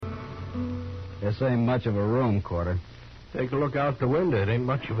This ain't much of a room, Quarter. Take a look out the window. It ain't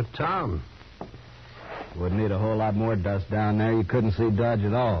much of a town. Would need a whole lot more dust down there. You couldn't see Dodge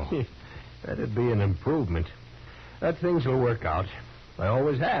at all. That'd be an improvement. But things will work out. They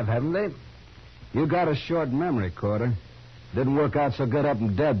always have, haven't they? You got a short memory, Quarter. Didn't work out so good up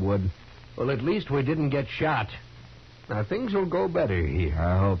in Deadwood. Well, at least we didn't get shot. Now, things will go better here.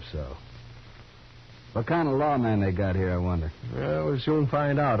 I hope so. What kind of lawman they got here, I wonder? Well, we'll soon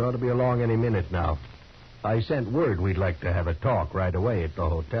find out. Ought to be along any minute now. I sent word we'd like to have a talk right away at the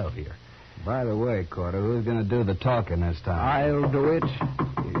hotel here. By the way, Quarter, who's going to do the talking this time? I'll do it.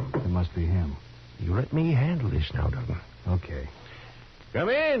 It must be him. You let me handle this now, Duggan. Okay. Come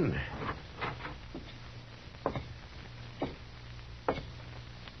in.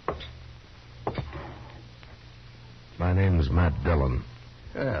 My name's Matt Dillon.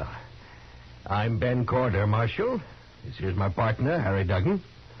 Well, I'm Ben Corder, Marshal. This here's my partner, Harry Duggan.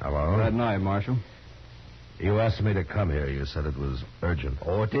 Hello. Good night, Marshal. You asked me to come here. You said it was urgent.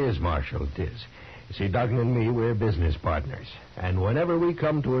 Oh, it is, Marshal, it is. You see, Duggan and me, we're business partners. And whenever we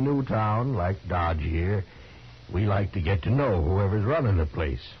come to a new town, like Dodge here, we like to get to know whoever's running the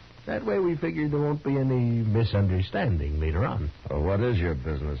place. That way we figure there won't be any misunderstanding later on. Well, what is your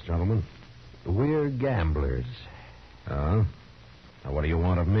business, gentlemen? We're gamblers. Oh? Now, what do you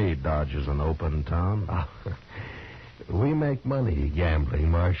want of me? Dodge is an open town. We make money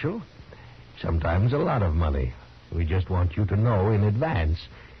gambling, Marshal. Sometimes a lot of money. We just want you to know in advance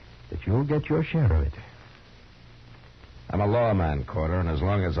that you'll get your share of it. I'm a lawman, Corder, and as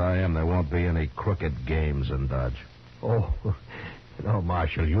long as I am, there won't be any crooked games in Dodge. Oh, no,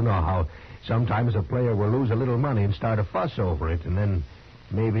 Marshal, you know how sometimes a player will lose a little money and start a fuss over it, and then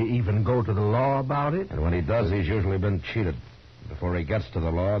maybe even go to the law about it. And when he does, he's usually been cheated. Before he gets to the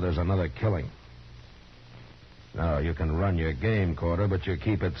law, there's another killing. Now, you can run your game, Corder, but you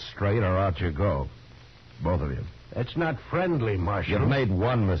keep it straight or out you go. Both of you. That's not friendly, Marshal. You've made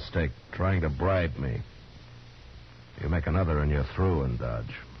one mistake, trying to bribe me. You make another and you're through in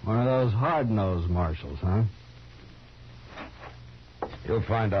Dodge. One of those hard-nosed marshals, huh? You'll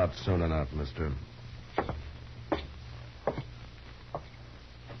find out soon enough, mister.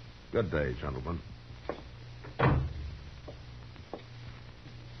 Good day, gentlemen.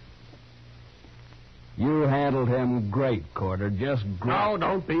 You handled him great, Corder. Just great. No,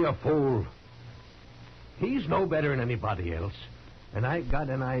 don't be a fool. He's no better than anybody else. And I've got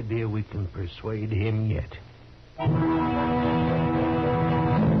an idea we can persuade him yet.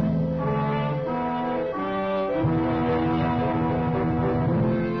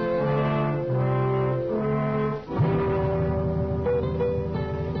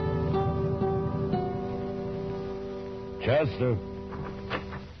 Chester,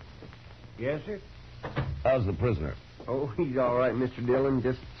 Yes, sir? how's the prisoner? Oh, he's all right, Mr. Dillon.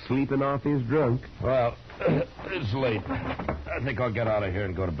 Just sleeping off his drunk. Well, it's late. I think I'll get out of here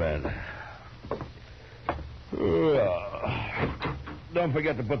and go to bed. Don't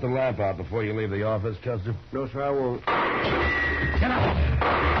forget to put the lamp out before you leave the office, Chester. No, sir, I won't. Get up!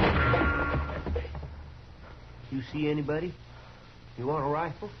 You see anybody? You want a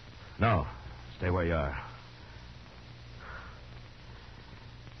rifle? No. Stay where you are.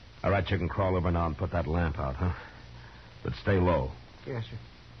 All right, you can crawl over now and put that lamp out, huh? But stay low. Yes, sir.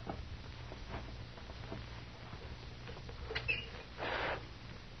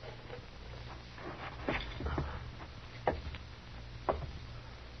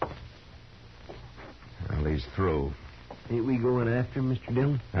 Well, he's through. Ain't we going after him, Mr.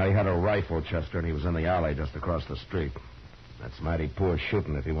 Dillon? Now, he had a rifle, Chester, and he was in the alley just across the street. That's mighty poor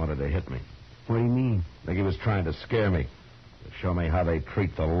shooting if he wanted to hit me. What do you mean? I think he was trying to scare me. To show me how they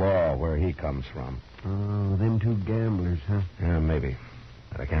treat the law where he comes from. Oh, them two gamblers, huh? Yeah, maybe.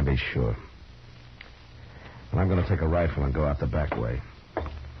 But I can't be sure. And I'm going to take a rifle and go out the back way.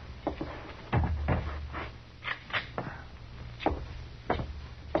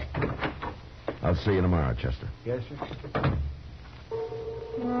 I'll see you tomorrow, Chester. Yes, sir.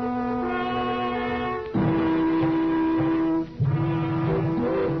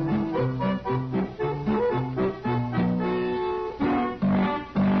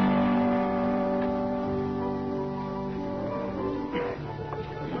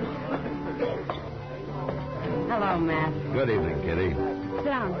 Hello, Matt. Good evening, Kitty. Sit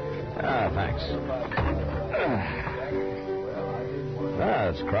down. Thanks.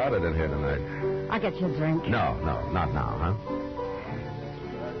 It's crowded in here tonight. I'll get you a drink. No, not now, huh?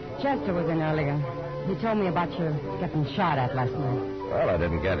 Chester was in earlier. He told me about you getting shot at last night. Well, I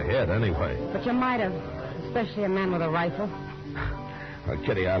didn't get hit anyway. But you might have, especially a man with a rifle. Well,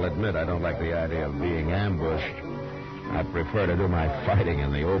 Kitty, I'll admit I don't like the idea of being ambushed. I prefer to do my fighting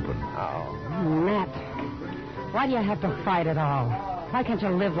in the open. Oh, Matt. Why do you have to fight at all? Why can't you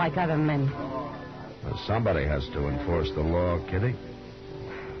live like other men? Well, somebody has to enforce the law, Kitty.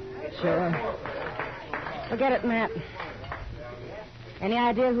 Sure. Forget it, Matt. Any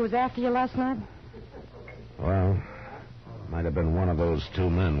idea who was after you last night? Well, might have been one of those two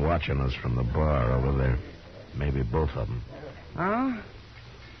men watching us from the bar over there. Maybe both of them. Oh?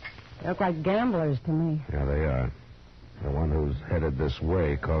 They look like gamblers to me. Yeah, they are. The one who's headed this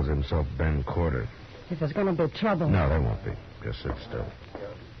way calls himself Ben Corder. If there's going to be trouble. No, there won't be. Just sit still.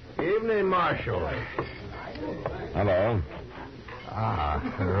 Evening, Marshal. Hello. Ah,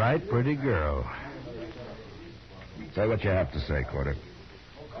 right, pretty girl. Say what you have to say, Corder.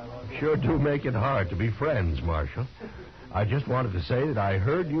 Sure do make it hard to be friends, Marshal. I just wanted to say that I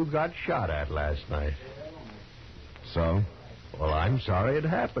heard you got shot at last night. So? Well, I'm sorry it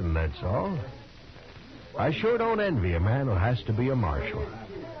happened, that's all. I sure don't envy a man who has to be a marshal.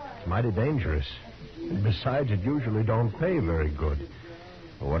 It's mighty dangerous. And besides, it usually don't pay very good.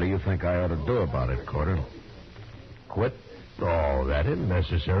 Well, what do you think I ought to do about it, Corder? Quit? Oh, that isn't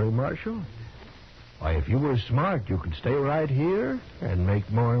necessary, Marshal. Why, if you were smart, you could stay right here and make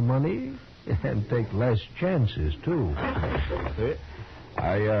more money and take less chances, too.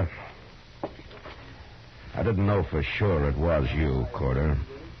 I didn't know for sure it was you, Corder.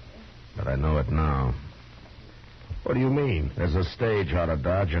 But I know it now. What do you mean? There's a stage out of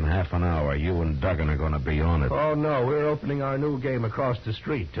Dodge in half an hour. You and Duggan are going to be on it. Oh, no, we're opening our new game across the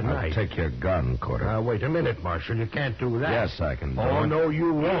street tonight. Now, take your gun, Corder. Now, wait a minute, Marshal. You can't do that. Yes, I can do Oh, it. no,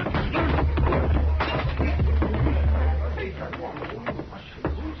 you won't.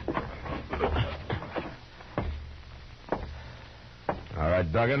 All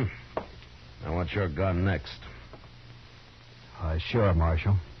right, Duggan. I want your gun next. Sure,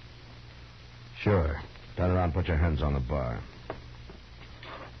 Marshal. Sure. Turn around and put your hands on the bar.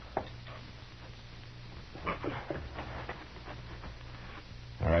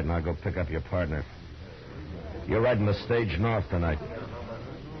 All right, now go pick up your partner. You're riding the stage north tonight.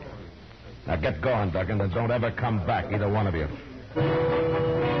 Now get going, Duggan, and don't ever come back, either one of you.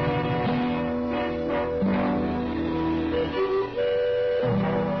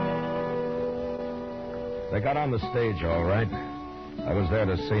 They got on the stage, all right. I was there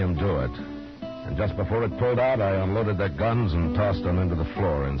to see them do it. And just before it pulled out, I unloaded their guns and tossed them into the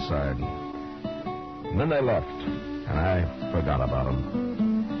floor inside. And then they left, and I forgot about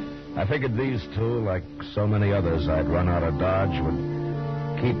them. I figured these two, like so many others I'd run out of Dodge,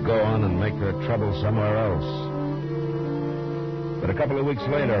 would keep going and make their trouble somewhere else. But a couple of weeks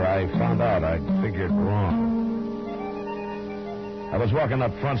later, I found out I'd figured wrong. I was walking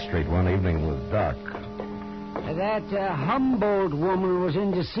up Front Street one evening with Doc. That Humboldt woman was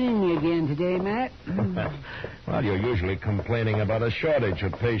in to see me again today, Matt. Well, you're usually complaining about a shortage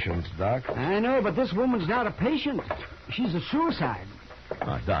of patients, Doc. I know, but this woman's not a patient. She's a suicide.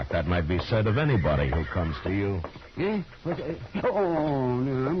 Doc, that might be said of anybody who comes to you. Eh? Oh,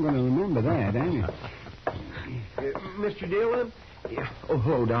 no, I'm going to remember that, ain't you? Mr. Dillon? Oh,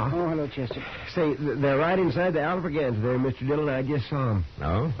 hello, Doc. Oh, hello, Chester. Say, they're right inside the Alfregans there, Mr. Dillon. I just saw them.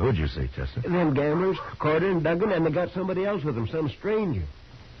 No? Who'd you see, Chester? Them gamblers, Carter and Duggan, and they got somebody else with them, some stranger.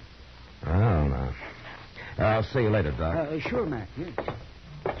 Oh, no. I'll see you later, Doc. Sure, Matt. Yeah.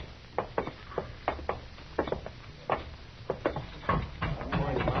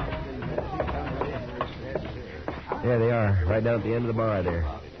 There they are, right down at the end of the bar there.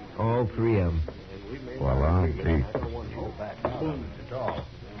 All three of them. Well, I'll be.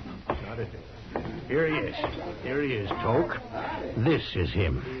 Here he is. Here he is, Toke. This is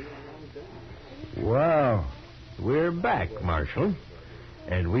him. Wow. We're back, Marshal.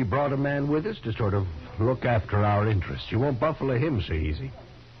 And we brought a man with us to sort of look after our interests. You won't buffalo him so easy.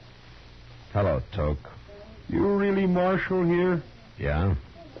 Hello, Toke. You really Marshal here? Yeah?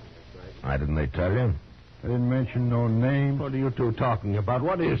 Why didn't they tell you? I didn't mention no name. What are you two talking about?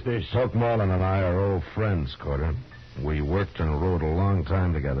 What is this? Toke Marlin and I are old friends, Corder. We worked and rode a long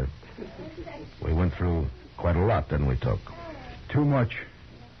time together. We went through quite a lot, didn't we, Toke? Too much.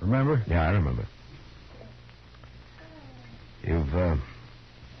 Remember? Yeah, I remember. You've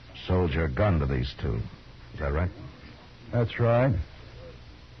sold your gun to these two. Is that right? That's right.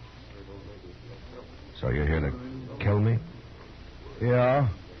 So you're here to kill me? Yeah.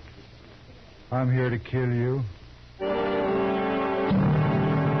 I'm here to kill you.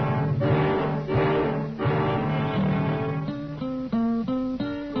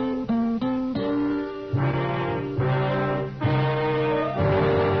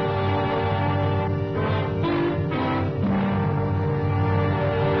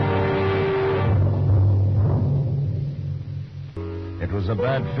 a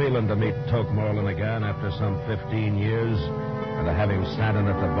bad feeling to meet Toke Moreland again after some 15 years and to have him standing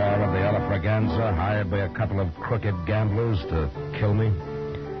at the bar of the Elefraganza, hired by a couple of crooked gamblers to kill me.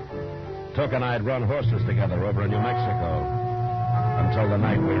 Toke and I had run horses together over in New Mexico until the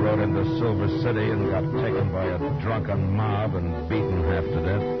night we rode into Silver City and got taken by a drunken mob and beaten half to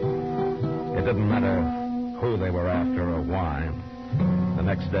death. It didn't matter who they were after or why. The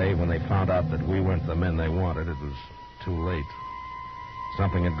next day, when they found out that we weren't the men they wanted, it was too late.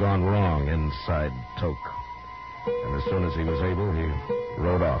 Something had gone wrong inside Toke. And as soon as he was able, he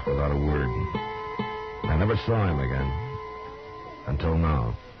rode off without a word. I never saw him again. Until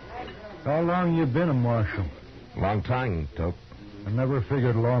now. How long you been a marshal? Long time, Toke. I never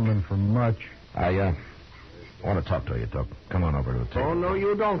figured lawman for much. I want to talk to you, Toke. Come on over to the table. Oh, no,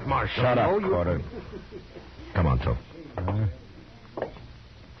 you don't, Marshal. Shut up, No, Porter. Come on, Toke.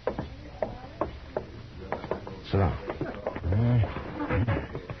 Sit down.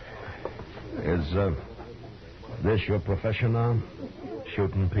 Is this your profession now?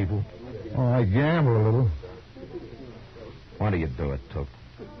 Shooting people? Oh, I gamble a little. Why do you do it, Toke?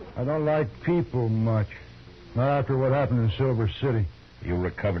 I don't like people much. Not after what happened in Silver City. You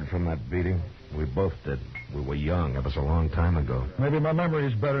recovered from that beating? We both did. We were young. It was a long time ago. Maybe my memory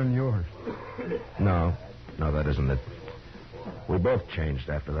is better than yours. No, that isn't it. We both changed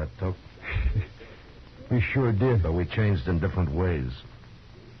after that, Toke. We sure did. But we changed in different ways.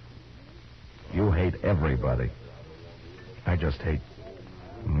 You hate everybody. I just hate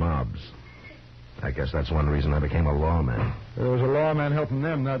mobs. I guess that's one reason I became a lawman. There was a lawman helping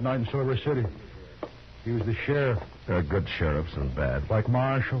them that night in Silver City. He was the sheriff. There are good sheriffs and bad. Like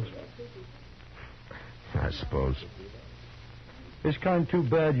marshals. I suppose. It's kind of too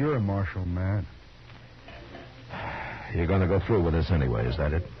bad you're a marshal, Matt. You're going to go through with this anyway, is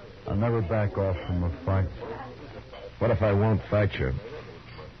that it? I'll never back off from a fight. What if I won't fight you?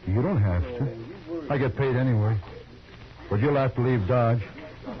 You don't have to. I get paid anyway. But you'll have to leave Dodge.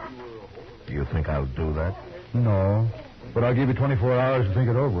 Do you think I'll do that? No. But I'll give you 24 hours to think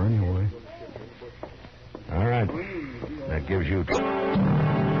it over anyway. All right. That gives you...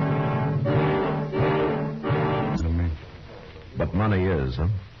 But money is, huh?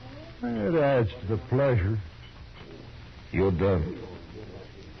 It adds to the pleasure. You'd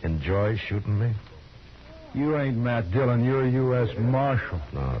enjoy shooting me? You ain't Matt Dillon. You're a U.S. Marshal.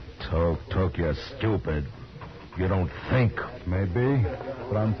 No, Toke, you're stupid. You don't think. Maybe,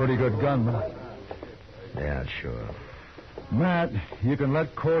 but I'm a pretty good gunman. Yeah, sure. Matt, you can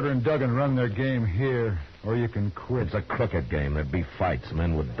let Corder and Duggan run their game here, or you can quit. It's a crooked game. There'd be fights.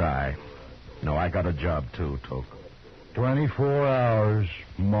 Men would die. No, I got a job, too, Toke. 24 hours,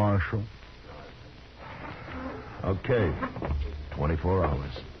 Marshal. Okay. 24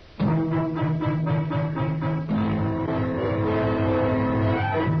 hours.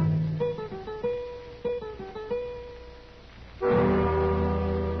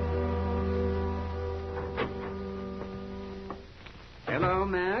 Hello,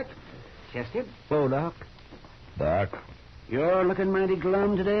 Mac. Chester? Hello, Doc. Doc, You're looking mighty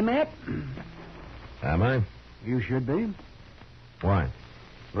glum today, Matt. am I? You should be. Why?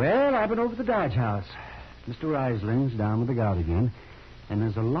 Well, I've been over to the Dodge House. Mr. Reisling's down with the gout again. And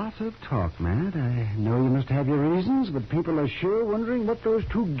there's a lot of talk, Matt. I know you must have your reasons, but people are sure wondering what those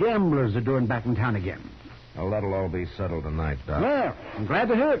two gamblers are doing back in town again. Well, that'll all be settled tonight, Doc. Well, I'm glad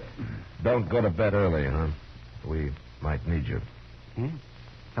to hear it. Don't go to bed early, huh? We might need you. Yeah?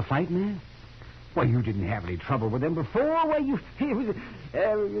 A fight, man? Why, you didn't have any trouble with them before. Why, you...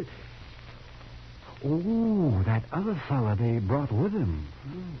 Oh, that other fella they brought with him.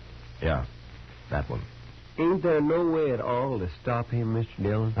 Yeah, that one. Ain't there no way at all to stop him, Mr.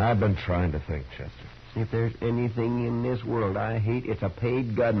 Dillon? I've been trying to think, Chester. If there's anything in this world I hate, it's a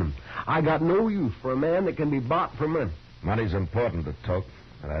paid gunman. I got no use for a man that can be bought for money. Money's important to Toke,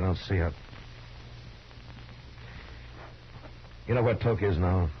 but I don't see how... You know where Toke is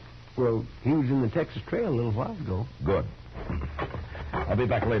now? Well, he was in the Texas Trail a little while ago. Good. I'll be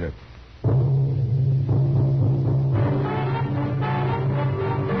back later.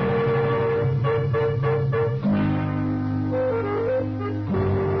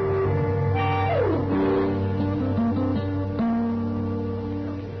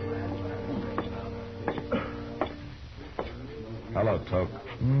 Hello, Toke.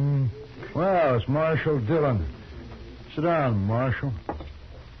 Well, it's Marshal Dillon. Sit down, Marshal.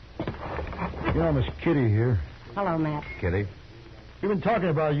 You know, Miss Kitty here. Hello, Matt. Kitty? You've been talking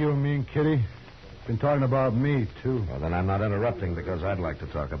about you and me and Kitty. Been talking about me, too. Well, then I'm not interrupting because I'd like to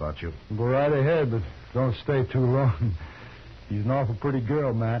talk about you. Go right ahead, but don't stay too long. She's an awful pretty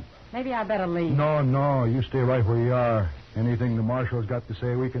girl, Matt. Maybe I better leave. No, you stay right where you are. Anything the marshal's got to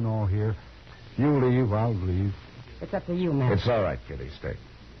say, we can all hear. You leave, I'll leave. It's up to you, Matt. It's all right, Kitty. Stay.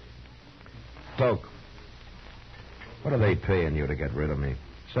 Toke, what are they paying you to get rid of me?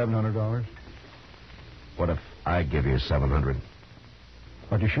 $700. What if I give you $700?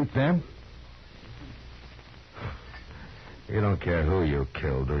 But you shoot them? You don't care who you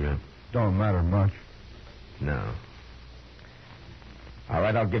killed, do you? Don't matter much. No. All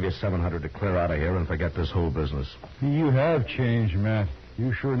right, I'll give you $700 to clear out of here and forget this whole business. You have changed, Matt.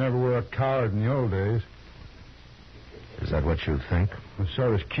 You sure never were a coward in the old days. Is that what you think? Well,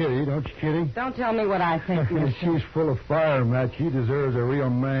 so does Kitty, don't you, Kitty? Don't tell me what I think, mister. She's full of fire, Matt. She deserves a real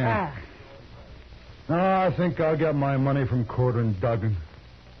man. No, I think I'll get my money from Corder and Duggan.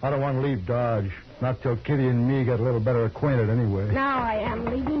 I don't want to leave Dodge. Not till Kitty and me get a little better acquainted anyway. Now I am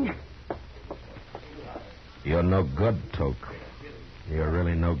leaving. You're no good, Toke. You're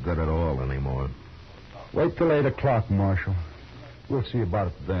really no good at all anymore. Wait till 8 o'clock, Marshal. We'll see about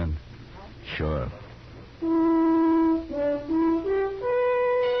it then. Sure.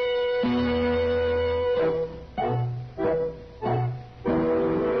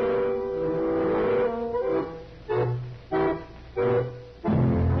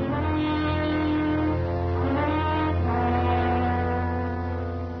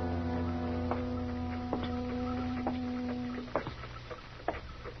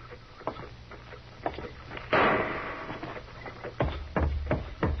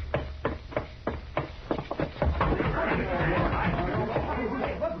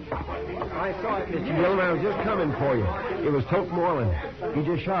 I saw it, Mr. Dillon. I was just coming for you. It was Toke Moreland. He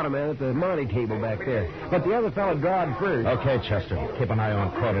just shot a man at the monte table back there. But the other fellow drawed first. Okay, Chester. Keep an eye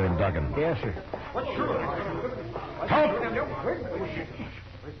on Corder and Duggan. Yes, sir.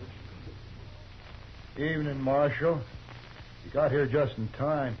 Evening, Marshal. You got here just in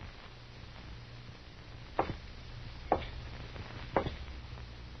time.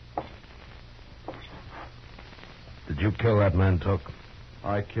 Did you kill that man, Toke?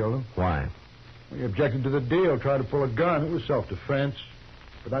 I killed him. Why? He objected to the deal, tried to pull a gun. It was self-defense.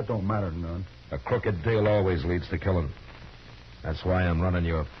 But that don't matter none. A crooked deal always leads to killing. That's why I'm running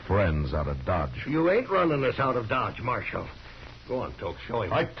your friends out of Dodge. You ain't running us out of Dodge, Marshal. Go on, Toke, show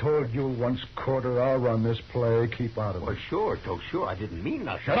him. I told you once, Corder, I'll run this play. Keep out of it. Well, sure, Toke, sure. I didn't mean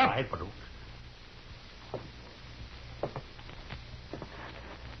nothing. Shut up. Right, but...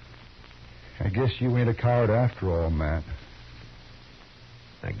 I guess you ain't a coward after all, Matt.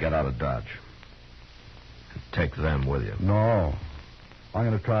 Now get out of Dodge. And take them with you. No. I'm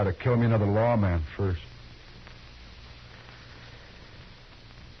going to try to kill me another lawman first.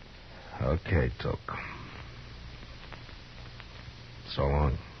 Okay, Toke. So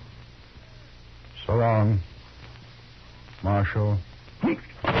long. So long, Marshal.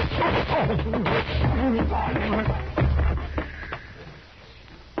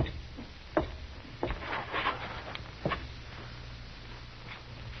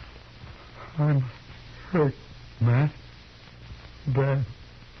 I'm hurt, Matt. Bad.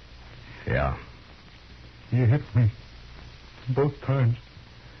 Yeah. You hit me both times.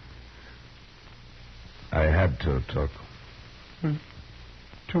 I had to, Toke. It's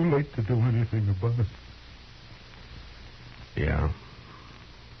too late to do anything about it. Yeah.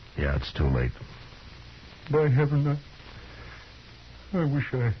 Yeah, it's too late. By heaven, I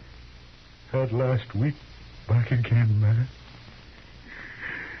wish I had last week back again, Matt.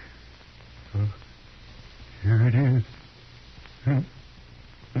 Here it is. Huh?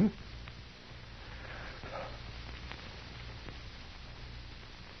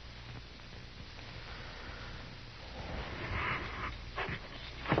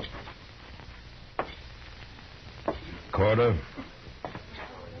 Corder.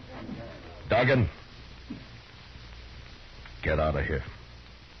 Duggan. Get out of here.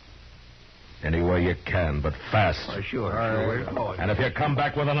 Any way you can, but fast. Sure. And if you come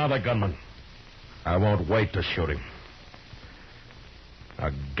back with another gunman, I won't wait to shoot him. Now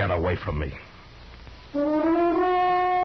get away from me.